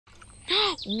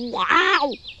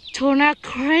Wow! Turner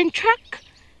crane truck.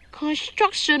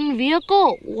 Construction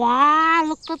vehicle. Wow,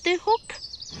 look at the hook.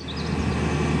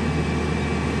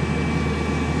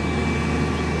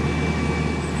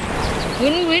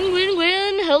 Win, win, win,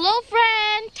 win. Hello,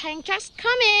 friend. Tank truck's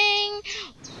coming.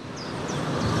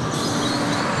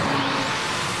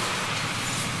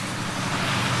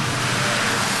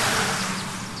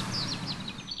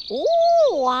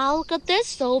 Oh, wow, look at this.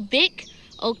 So big.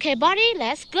 Okay, buddy,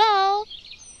 let's go.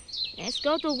 Let's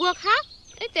go to work, huh?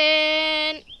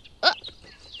 Then,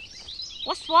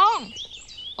 what's wrong?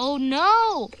 Oh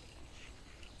no!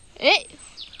 Hey,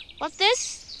 what's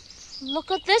this?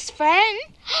 Look at this, friend.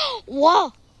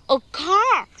 Whoa, a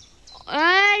car.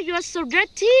 Hey, you're so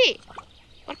dirty.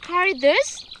 What car is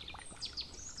this?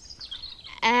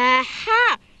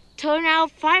 Aha! Turn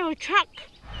out fire truck.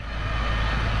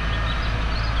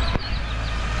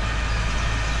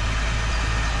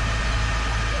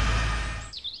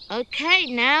 Okay,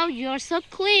 now you're so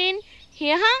clean.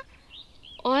 Here, huh?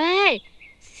 Oh, hey,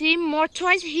 see more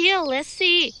toys here. Let's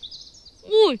see.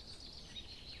 Ooh.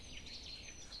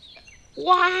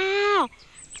 Wow.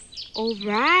 All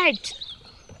right.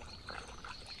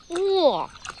 Oh,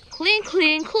 clean,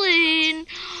 clean, clean.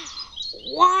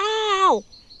 Wow.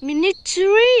 Mini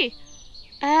tree.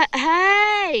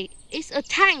 Hey, it's a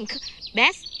tank.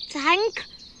 Best tank.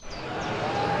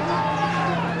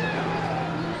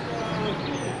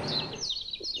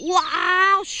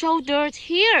 Wow, shoulders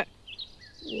here.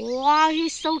 Wow,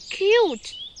 he's so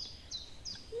cute.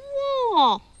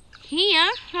 Whoa, here,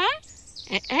 huh?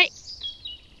 Hey.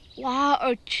 Wow,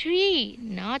 a tree,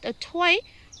 not a toy.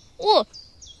 Oh.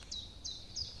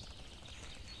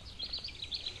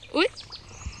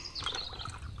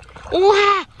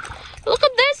 Wow, look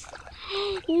at this.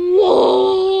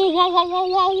 Whoa, wow, wow, wow,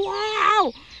 wow,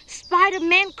 wow.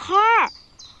 Spider-Man car.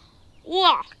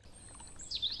 Wow.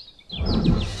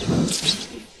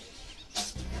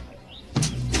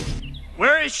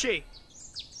 Where is she?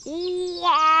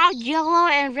 Wow, yellow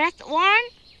and red one.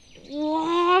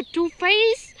 Wow,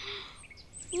 two-face.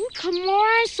 Ooh, come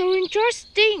on, so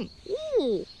interesting.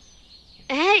 Ooh.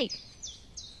 Hey,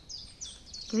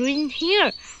 green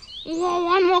here. Wow,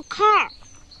 one more car.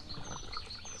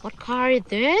 What car is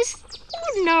this?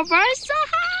 Ooh, numbers so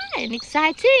high and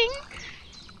exciting.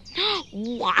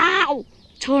 Wow,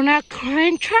 Turner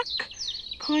crane truck.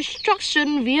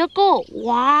 Construction vehicle.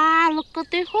 Wow, look at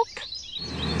the hook.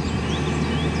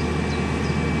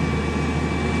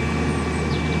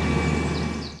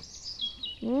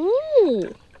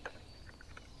 Ooh.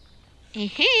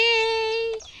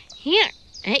 Hey. Here.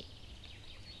 Hey.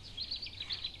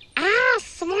 Ah,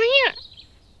 someone here.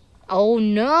 Oh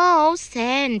no,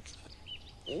 sand.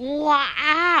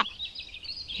 Wow.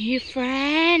 Hey,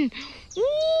 friend.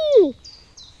 Ooh.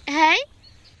 Hey.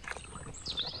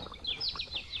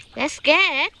 Let's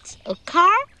get a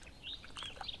car.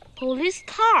 Police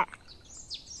car.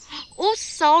 Oh,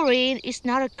 sorry, it's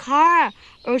not a car.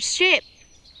 A ship.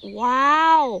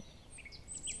 Wow.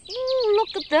 Ooh,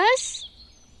 look at this.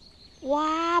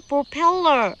 Wow,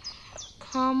 propeller.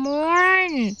 Come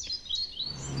on.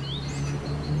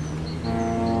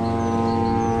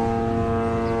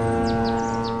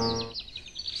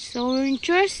 So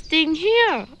interesting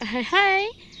here. Hey,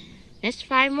 let's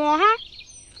find more, huh?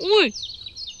 Ooh.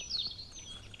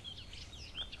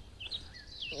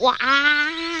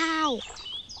 Wow.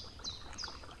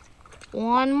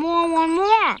 One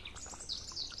more.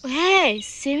 Hey,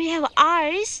 see we have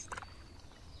eyes.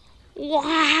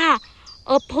 Wow,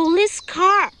 a police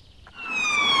car.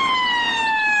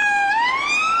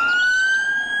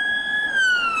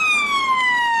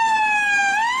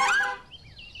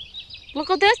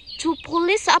 Look at this, two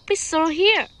police officers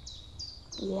here.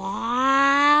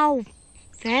 Wow,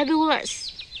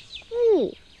 fabulous.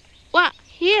 Ooh, what,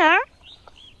 here?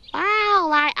 Wow,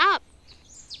 light up.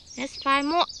 Let's find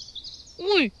more.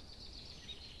 Ooh.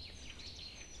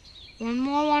 One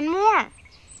more.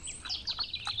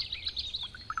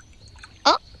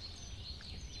 Oh.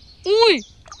 Ooh.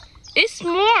 It's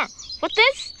more. What's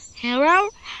this? Hello,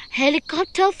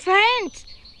 helicopter friend.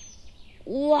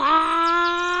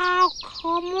 Wow,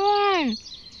 come on.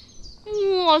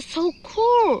 Wow, so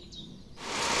cool.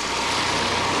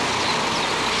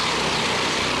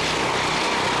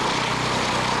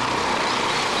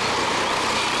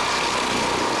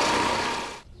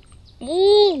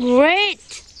 Oh,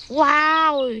 great!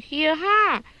 Wow, here,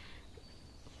 huh?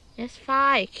 Let's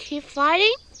fight. Keep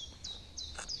fighting.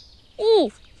 Ooh!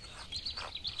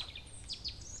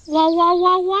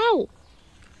 Wow!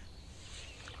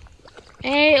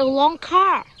 Hey, a long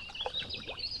car.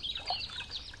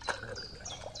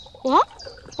 What?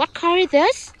 What car is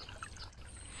this?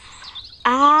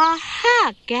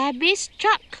 Aha! Gabby's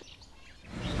truck.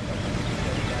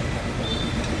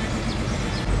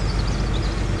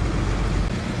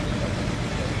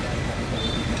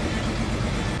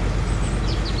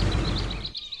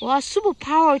 Wow,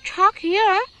 superpower truck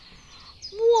here.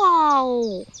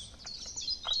 Wow.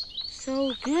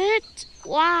 So good.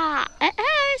 Wow.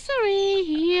 Sorry.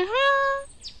 Here.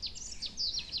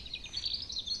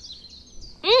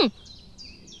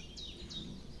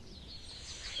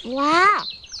 Wow.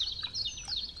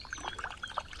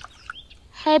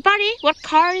 Hey, buddy, what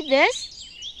car is this?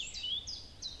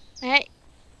 Hey,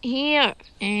 here.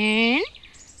 And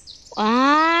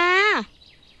wow.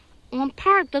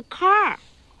 Unpark the car.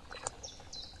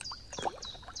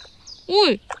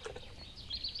 Ooh.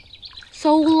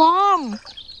 So long.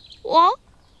 What?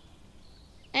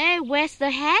 Hey, where's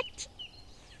the hat?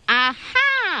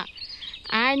 Aha!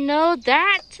 I know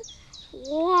that.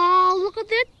 Wow, look at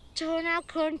this turnout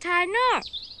container.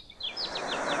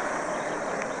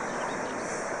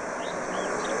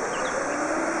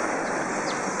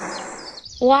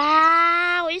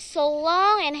 Wow, it's so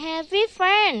long and heavy,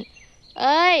 friend.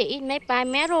 Hey, it's made by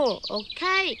metal.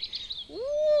 Okay.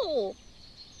 Ooh.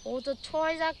 All the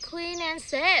toys are clean and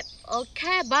safe.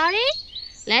 Okay, buddy.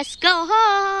 Let's go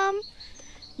home.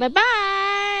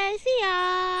 Bye-bye. See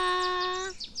ya.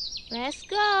 Let's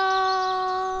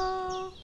go.